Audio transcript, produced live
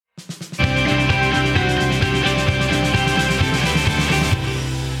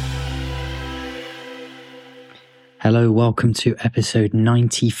Hello, welcome to episode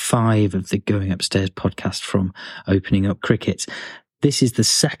 95 of the Going Upstairs podcast from Opening Up Cricket. This is the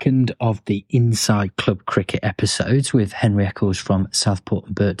second of the Inside Club Cricket episodes with Henry Eccles from Southport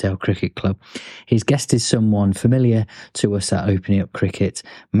and Birkdale Cricket Club. His guest is someone familiar to us at Opening Up Cricket,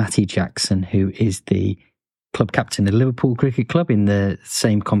 Matty Jackson, who is the club captain of Liverpool Cricket Club in the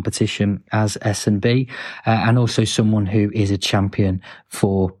same competition as S&B, and also someone who is a champion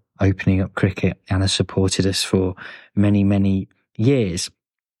for Opening Up Cricket and has supported us for many, many years.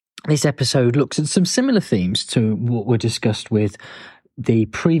 This episode looks at some similar themes to what were discussed with the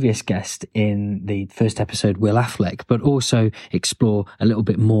previous guest in the first episode, Will Affleck, but also explore a little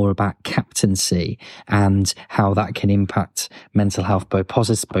bit more about captaincy and how that can impact mental health both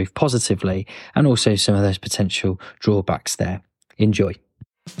positively and also some of those potential drawbacks there. Enjoy.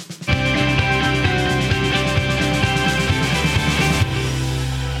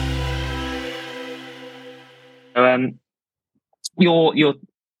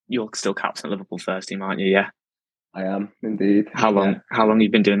 You're still captain of Liverpool first team, aren't you? Yeah, I am indeed. How long? Yeah. How long have you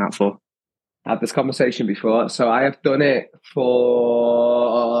been doing that for? I had this conversation before, so I have done it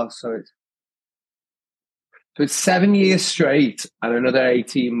for it's 7 years straight, and another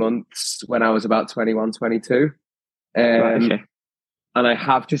 18 months when I was about 21, 22. Right, okay. And I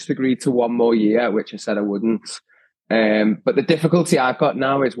have just agreed to one more year, which I said I wouldn't. But the difficulty I've got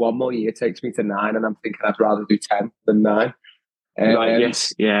now is one more year takes me to 9, and I'm thinking I'd rather do 10 than 9. Right,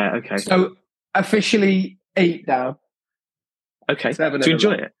 yes, yeah, okay. So officially 8 down. Okay. 7. Do you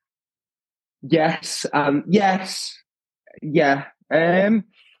enjoy it? Yes, yeah.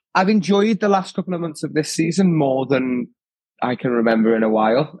 I've enjoyed the last couple of months of this season more than I can remember in a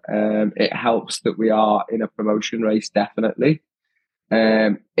while. It helps that we are in a promotion race, definitely.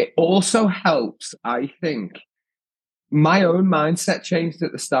 It also helps, I think, my own mindset changed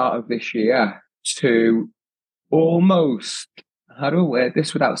at the start of this year to almost, how do I word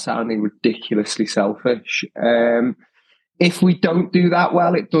this without sounding ridiculously selfish? If we don't do that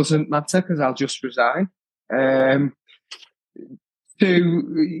well, it doesn't matter because I'll just resign. To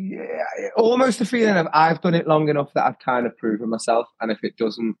almost the feeling of I've done it long enough that I've kind of proven myself, and if it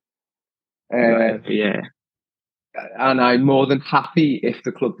doesn't, yeah. And I'm more than happy if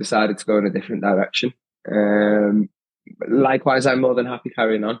the club decided to go in a different direction. Likewise, I'm more than happy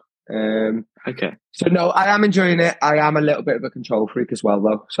carrying on. Okay. So no, I am enjoying it. I am a little bit of a control freak as well,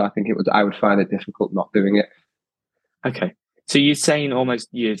 though. So I think I would find it difficult not doing it. Okay. So you're saying almost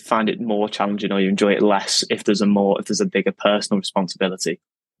you find it more challenging, or you enjoy it less if there's a bigger personal responsibility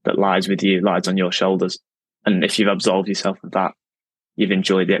that lies on your shoulders, and if you've absolved yourself of that, you've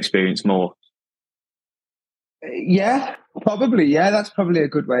enjoyed the experience more. Yeah, probably. Yeah, that's probably a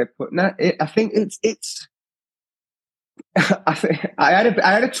good way of putting it. I think it's. I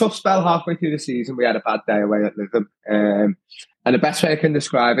had a tough spell halfway through the season. We had a bad day away at Lytham, and the best way I can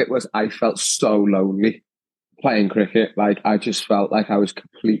describe it was I felt so lonely playing cricket. Like I just felt like I was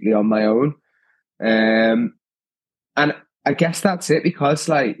completely on my own, and I guess that's it because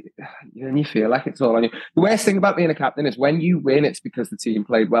you feel like it's all on you. The worst thing about being a captain is when you win, it's because the team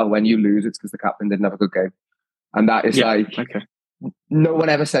played well. When you lose, it's because the captain didn't have a good game, and that is okay. No one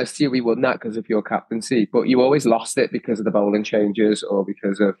ever says to you, we won that because of your captaincy, but you always lost it because of the bowling changes or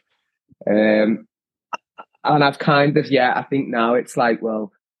because of, and I've kind of, I think now it's like,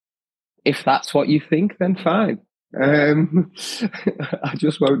 well, if that's what you think, then fine. I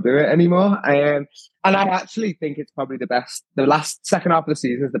just won't do it anymore. And I actually think it's probably the second half of the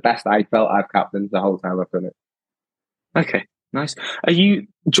season is the best I felt I've captained the whole time I've done it. Okay. Nice.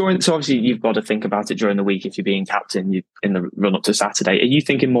 So obviously you've got to think about it during the week if you're being captain in the run up to Saturday. Are you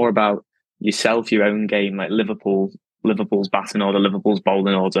thinking more about yourself, your own game, like Liverpool's batting order, Liverpool's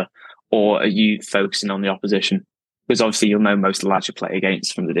bowling order, or are you focusing on the opposition? Because obviously you'll know most of the lads you play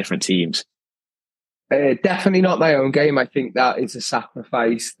against from the different teams. Definitely not my own game. I think that is a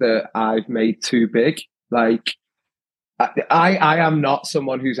sacrifice that I've made too big. Like, I am not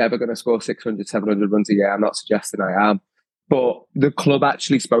someone who's ever going to score 600, 700 runs a year. I'm not suggesting I am. But the club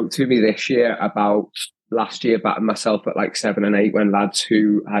actually spoke to me this year about last year batting myself at like 7 and 8 when lads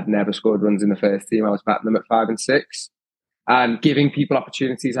who had never scored runs in the first team, I was batting them at 5 and 6 and giving people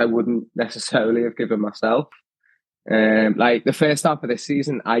opportunities I wouldn't necessarily have given myself. Like the first half of this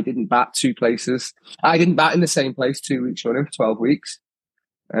season, I didn't bat 2 places. I didn't bat in the same place 2 weeks running for 12 weeks.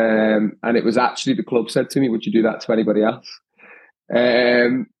 And it was actually the club said to me, would you do that to anybody else?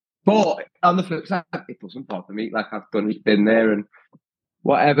 But on the flip side, it doesn't bother me. Like I've been there and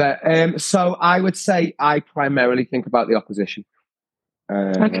whatever. So I would say I primarily think about the opposition.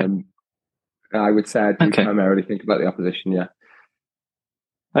 Okay. I would say I do primarily think about the opposition, yeah.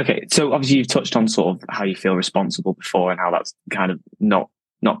 Okay, so obviously you've touched on sort of how you feel responsible before and how that's kind of not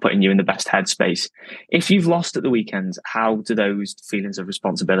putting you in the best headspace. If you've lost at the weekends, how do those feelings of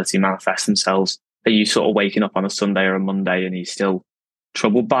responsibility manifest themselves? Are you sort of waking up on a Sunday or a Monday and you're still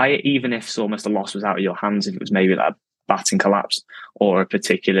troubled by it, even if it's almost a loss was out of your hands, if it was maybe like a batting collapse or a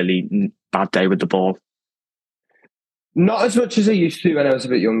particularly bad day with the ball? Not as much as I used to when I was a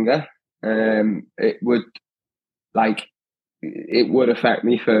bit younger. It would affect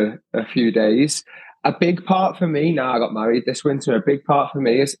me for a few days. A big part for me, now I got married this winter, a big part for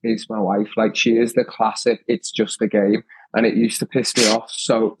me is my wife. Like, she is the classic, it's just a game. And it used to piss me off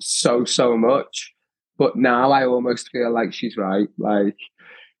so much. But now I almost feel like she's right. Like,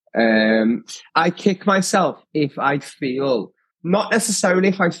 I kick myself if I feel, not necessarily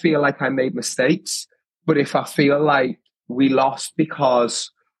if I feel like I made mistakes, but if I feel like we lost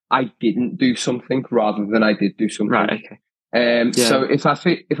because I didn't do something rather than I did do something. Right, okay. So if I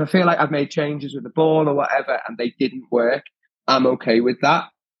feel like I've made changes with the ball or whatever and they didn't work, I'm okay with that.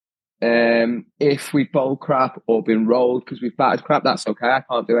 If we bowl crap or been rolled because we've batted crap, that's okay. I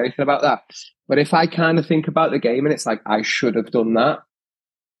can't do anything about that. But if I kind of think about the game and it's like I should have done that,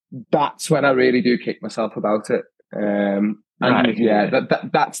 that's when I really do kick myself about it. That's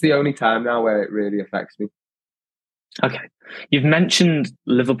the only time now where it really affects me. Okay. You've mentioned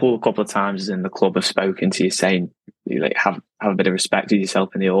Liverpool a couple of times, as in the club have spoken to you saying you like have a bit of respect for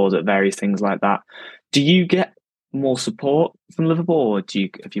yourself in the order, various things like that. Do you get more support from Liverpool, or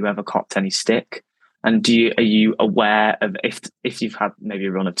have you ever copped any stick? And are you aware of if you've had maybe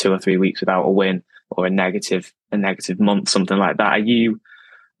a run of 2 or 3 weeks without a win or a negative month, something like that? Are you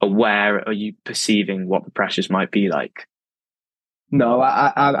aware? Are you perceiving what the pressures might be like? No,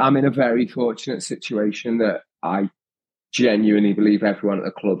 I'm in a very fortunate situation that I genuinely believe everyone at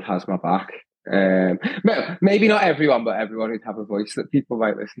the club has my back. Maybe not everyone, but everyone who'd have a voice that people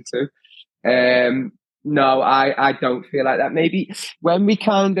might listen to. No, I don't feel like that. Maybe when we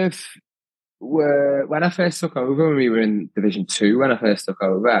kind of when I first took over, when we were in Division 2, when I first took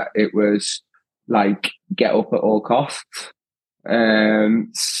over, it was like get up at all costs.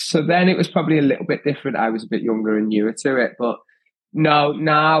 So then it was probably a little bit different. I was a bit younger and newer to it, but no,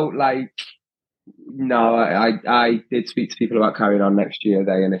 now I did speak to people about carrying on next year.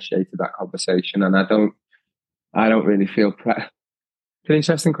 They initiated that conversation, and I don't really feel It's an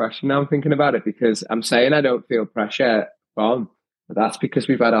interesting question now I'm thinking about it, because I'm saying I don't feel pressure from, but that's because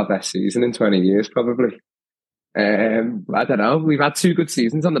we've had our best season in 20 years, probably. I don't know. We've had 2 good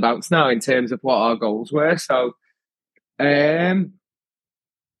seasons on the bounce now in terms of what our goals were. So, no,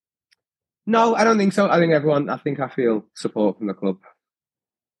 I don't think so. I think I feel support from the club.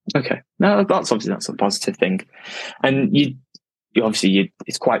 Okay, no, that's a positive thing, and you obviously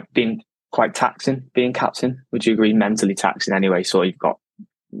it's been quite taxing being captain. Would you agree? Mentally taxing anyway. So you've got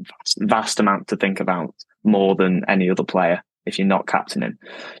vast amount to think about, more than any other player if you're not captaining.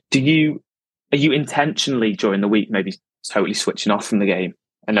 Are you intentionally during the week maybe totally switching off from the game?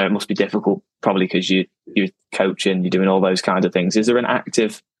 I know it must be difficult, probably because you're coaching, you're doing all those kinds of things. Is there an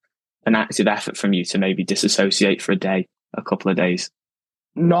active effort from you to maybe disassociate for a couple of days?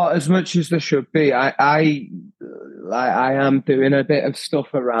 Not as much as there should be. I am doing a bit of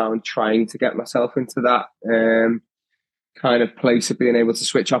stuff around trying to get myself into that kind of place of being able to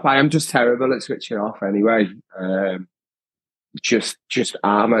switch off. I am just terrible at switching off anyway. Just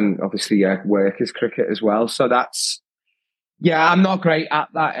and obviously work is cricket as well. So I'm not great at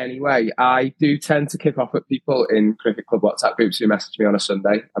that anyway. I do tend to kick off at people in cricket club WhatsApp groups who message me on a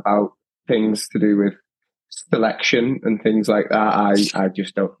Sunday about things to do with selection and things like that.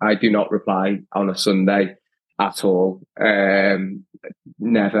 I do not reply on a Sunday at all.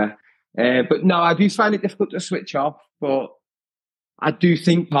 Never. But no, I do find it difficult to switch off, but I do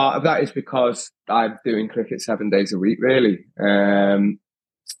think part of that is because I'm doing cricket 7 days a week, really.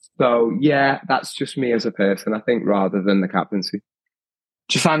 So yeah, that's just me as a person, I think, rather than the captaincy.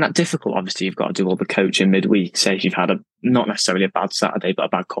 Do you find that difficult? Obviously, you've got to do all the coaching midweek. Say if you've had not necessarily a bad Saturday, but a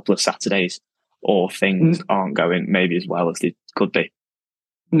bad couple of Saturdays, or things aren't going maybe as well as they could be.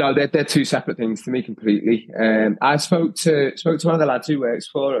 No, they're 2 separate things to me completely. I spoke to one of the lads who works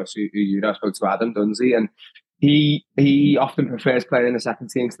for us, who I spoke to Adam Dunsey, and he often prefers playing in the second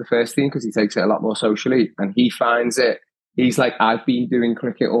team to the first team because he takes it a lot more socially, and he finds it. He's like, I've been doing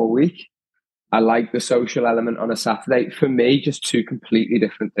cricket all week. I like the social element on a Saturday. For me, just 2 completely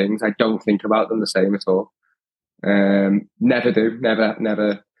different things. I don't think about them the same at all. Never do.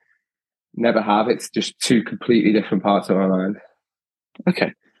 Never have. It's just 2 completely different parts of my mind.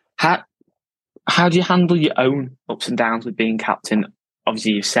 Okay. How do you handle your own ups and downs with being captain?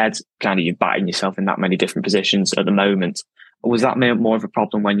 Obviously, you've said kind of you're batting yourself in that many different positions at the moment. Or was that more of a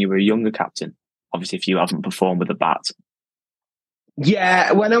problem when you were a younger captain? Obviously, if you haven't performed with a bat.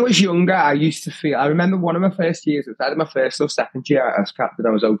 Yeah, when I was younger, I used to feel. I remember one of my first years, it was either my first or second year as captain. I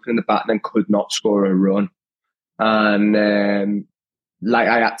was opening the bat and then could not score a run, and like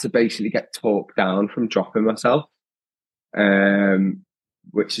I had to basically get talked down from dropping myself,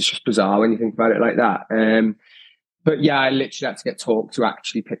 which is just bizarre when you think about it like that. But yeah, I literally had to get talked to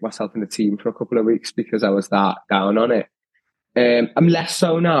actually pick myself in the team for a couple of weeks because I was that down on it. I'm less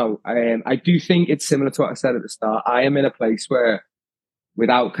so now. I do think it's similar to what I said at the start. I am in a place where,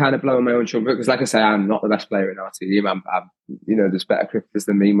 without kind of blowing my own trumpet, because like I say, I'm not the best player in our team. I'm there's better cricketers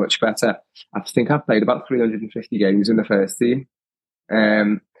than me, much better. I think I've played about 350 games in the first team.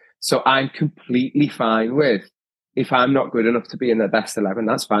 So I'm completely fine with, if I'm not good enough to be in the best 11,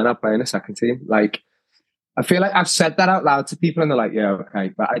 that's fine. I'll play in a second team. Like, I feel like I've said that out loud to people and they're like, yeah,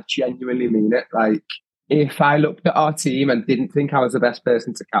 okay. But I genuinely mean it. Like, if I looked at our team and didn't think I was the best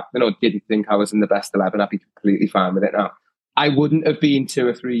person to captain or didn't think I was in the best 11, I'd be completely fine with it now. I wouldn't have been 2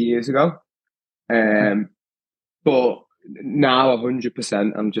 or 3 years ago. But now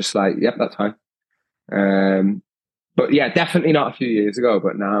 100%, I'm just like, yep, that's fine. But yeah, definitely not a few years ago,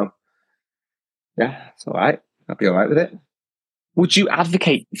 but now, yeah, it's all right. I'll be all right with it. Would you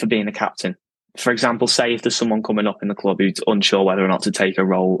advocate for being a captain? For example, say if there's someone coming up in the club who's unsure whether or not to take a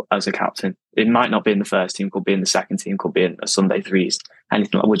role as a captain. It might not be in the first team, could be in the second team, could be in a Sunday threes,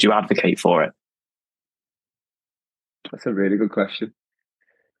 anything like that. Would you advocate for it? That's a really good question.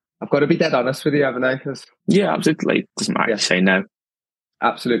 I've got to be dead honest with you, haven't I? Yeah, absolutely. Doesn't matter if you say no.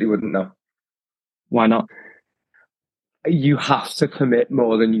 Absolutely wouldn't know. Why not? You have to commit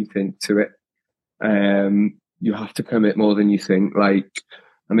more than you think to it. You have to commit more than you think. Like,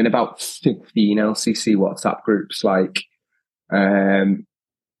 I'm in about 15 LCC WhatsApp groups. Like,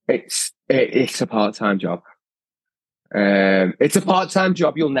 it's a part-time job. It's a part-time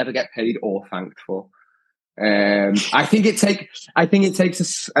job you'll never get paid or thanked for. I think it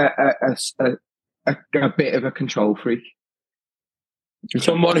takes a bit of a control freak.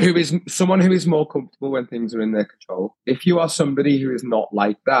 Someone who is more comfortable when things are in their control. If you are somebody who is not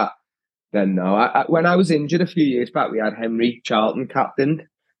like that, then no. When I was injured a few years back, we had Henry Charlton captained,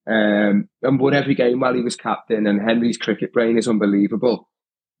 and won every game while he was captain. And Henry's cricket brain is unbelievable.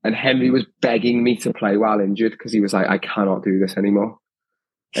 And Henry was begging me to play while injured because he was like, I cannot do this anymore.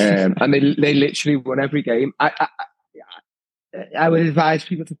 And they literally won every game. I would advise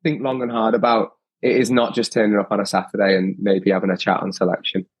people to think long and hard about it. Is not just turning up on a Saturday and maybe having a chat on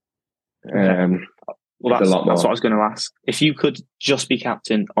selection. Well, that's what I was going to ask. If you could just be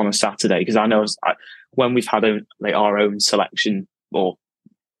captain on a Saturday, because I know when we've had our own selection or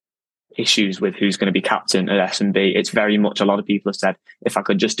issues with who's going to be captain at S&B, it's very much, a lot of people have said, if I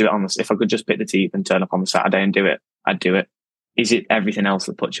could just do it if I could just pick the team and turn up on the Saturday and do it, I'd do it. Is it everything else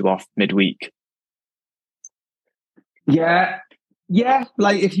that puts you off midweek? Yeah.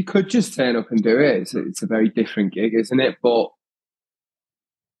 Like, if you could just turn up and do it, it's a very different gig, isn't it? But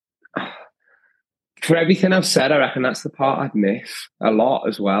for everything I've said, I reckon that's the part I'd miss a lot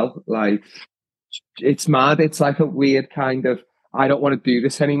as well. Like, it's mad. It's like a weird kind of, I don't want to do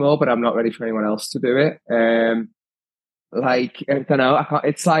this anymore, but I'm not ready for anyone else to do it. Like, I don't know.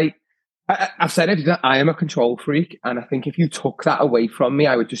 It's like, I've said it, I am a control freak. And I think if you took that away from me,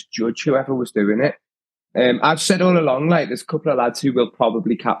 I would just judge whoever was doing it. I've said all along, like, there's a couple of lads who will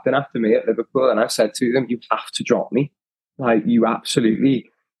probably captain after me at Liverpool. And I've said to them, you have to drop me. Like, you absolutely,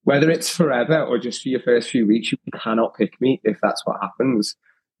 whether it's forever or just for your first few weeks, you cannot pick me if that's what happens,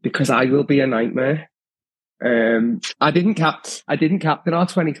 because I will be a nightmare. I didn't captain our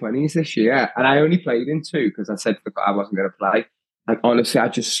 2020s this year, and I only played in 2 because I said I wasn't going to play. And honestly, I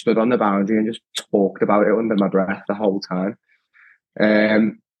just stood on the boundary and just talked about it under my breath the whole time.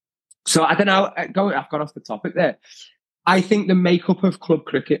 So I don't know. I've gone off the topic there. I think the makeup of club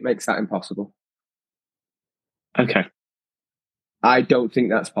cricket makes that impossible. Okay. I don't think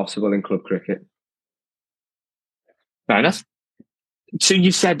that's possible in club cricket. Fair enough. So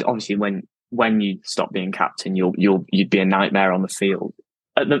you said, obviously, when you stop being captain, you'd be a nightmare on the field.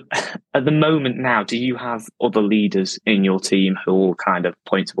 At the moment now, do you have other leaders in your team who will kind of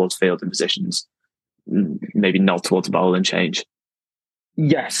point towards fielding positions, maybe nod towards a bowl and change?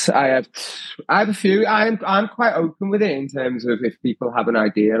 Yes, I have a few. I'm quite open with it in terms of if people have an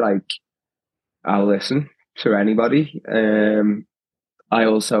idea, like, I'll listen to anybody. I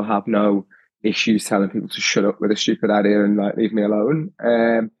also have no issues telling people to shut up with a stupid idea and, like, leave me alone.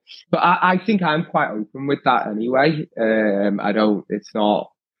 But I think I'm quite open with that anyway. It's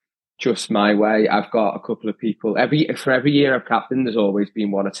not just my way. I've got a couple of people for every year I've captained, there's always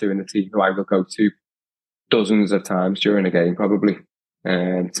been 1 or 2 in the team who I will go to dozens of times during a game, probably,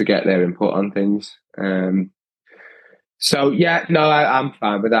 to get their input on things. So yeah, no, I'm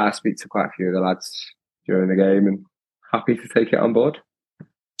fine with that. I speak to quite a few of the lads during the game and happy to take it on board.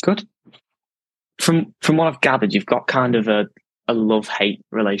 Good. From what I've gathered, you've got kind of a love-hate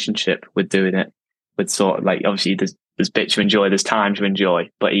relationship with doing it. With sort of like, obviously there's bits you enjoy, there's times you enjoy,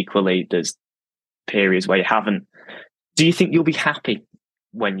 but equally there's periods where you haven't. Do you think you'll be happy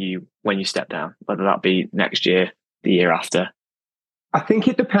when you step down, whether that be next year, the year after? I think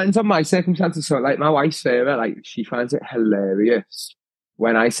it depends on my circumstances. So like my wife Sarah, like she finds it hilarious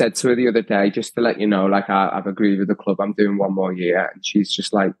when I said to her the other day, just to let you know, like I've agreed with the club, I'm doing one more year, and she's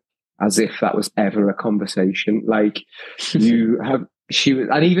just like, as if that was ever a conversation. Like she was,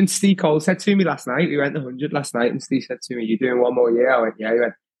 and even Steve Cole said to me last night, we went 100 last night, and Steve said to me, "You're doing one more year?" I went, "Yeah." He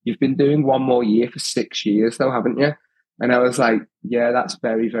went, "You've been doing one more year for 6 years though, haven't you?" And I was like, "Yeah, that's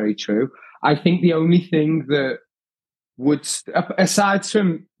very, very true." I think the only thing that would, aside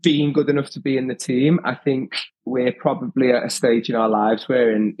from being good enough to be in the team, I think we're probably at a stage in our lives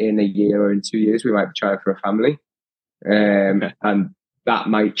where in a year or in 2 years, we might be trying for a family. Okay. And that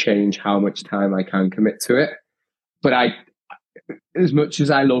might change how much time I can commit to it. But as much as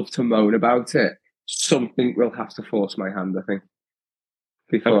I love to moan about it, something will have to force my hand, I think,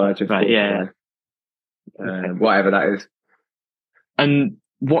 before I just walk away. Whatever that is. And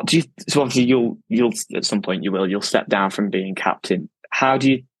what do you? So obviously you'll at some point you'll step down from being captain. How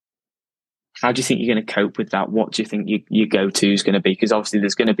do you think you're going to cope with that? What do you think your go-to is going to be? Because obviously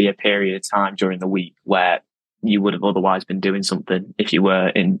there's going to be a period of time during the week where you would have otherwise been doing something if you were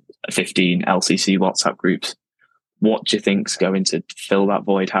in 15 LCC WhatsApp groups. What do you think's going to fill that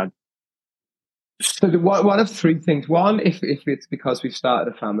void? So one of three things. One, if it's because we've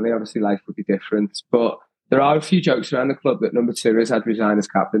started a family, obviously life would be different. But there are a few jokes around the club that number two is I'd resign as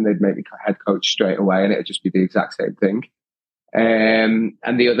captain, they'd make me head coach straight away, and it'd just be the exact same thing. And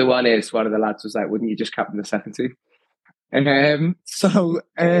the other one is one of the lads was like, "Wouldn't you just captain the second team?"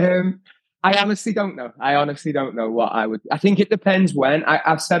 I honestly don't know. I honestly don't know what I would. I think it depends when.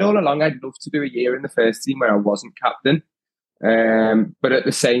 I've said all along I'd love to do a year in the first team where I wasn't captain. But at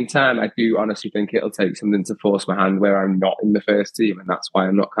the same time, I do honestly think it'll take something to force my hand where I'm not in the first team, and that's why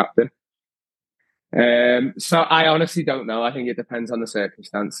I'm not captain. So I honestly don't know. I think it depends on the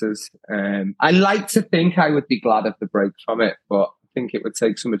circumstances. I like to think I would be glad of the break from it, but I think it would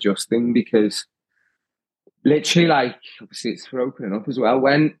take some adjusting because literally, like, obviously it's for opening up as well.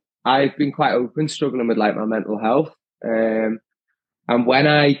 When I've been quite open, struggling with like my mental health. And when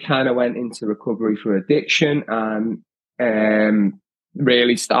I kind of went into recovery for addiction and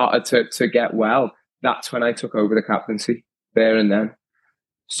really started to get well, that's when I took over the captaincy there and then.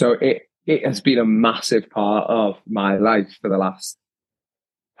 So it has been a massive part of my life for the last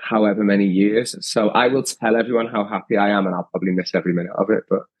however many years. So I will tell everyone how happy I am, and I'll probably miss every minute of it.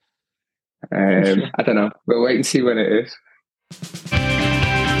 But I don't know. We'll wait and see when it is.